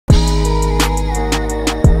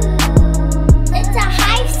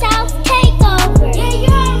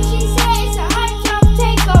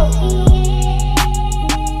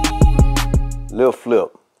Lil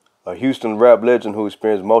Flip, a Houston rap legend who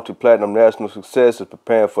experienced multi-platinum national success, is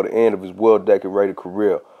preparing for the end of his well-decorated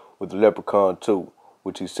career with Leprechaun 2,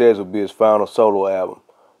 which he says will be his final solo album.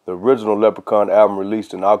 The original Leprechaun album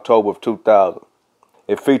released in October of 2000.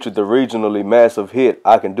 It featured the regionally massive hit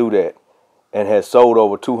I Can Do That and has sold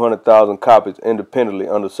over 200,000 copies independently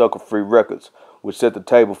under Sucka Free Records, which set the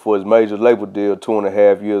table for his major label deal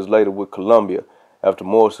 2.5 years later with Columbia after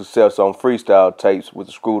more success on freestyle tapes with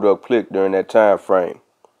the Screwed Up Click during that time frame.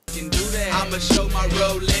 I'ma show my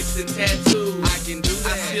Rolex and tattoos. I can do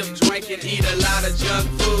that. I sip, drink, and eat a lot of junk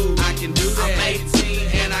food. I can do that. I'm 18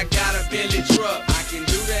 and I got a Bentley truck. I can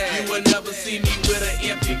do that. You will never see me with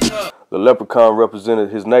an empty cup. The Leprechaun represented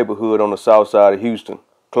his neighborhood on the Southside of Houston,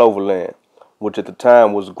 Cloverland, which at the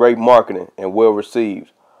time was great marketing and well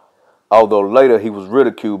received. Although later he was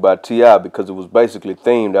ridiculed by T.I. because it was basically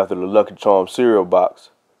themed after the Lucky Charms cereal box.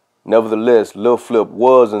 Nevertheless, Lil Flip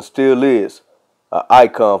was and still is an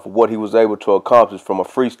icon for what he was able to accomplish from a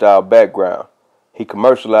freestyle background. He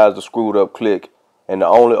commercialized the Screwed Up Click and the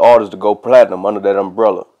only artist to go platinum under that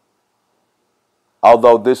umbrella.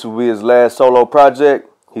 Although this will be his last solo project,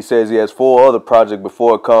 he says he has 4 other projects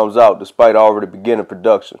before it comes out despite already beginning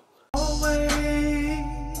production.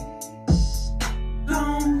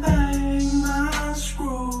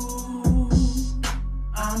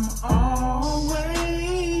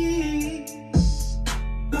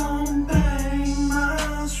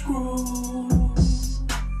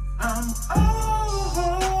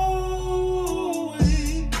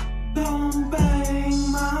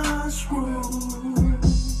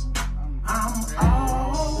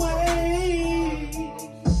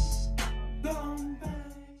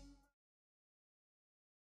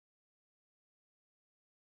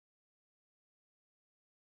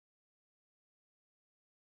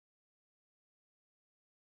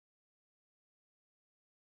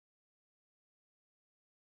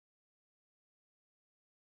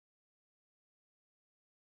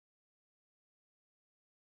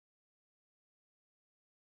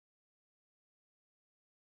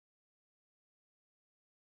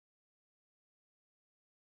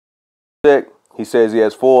 He says he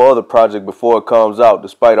has 4 other projects before it comes out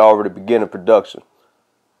despite already beginning production.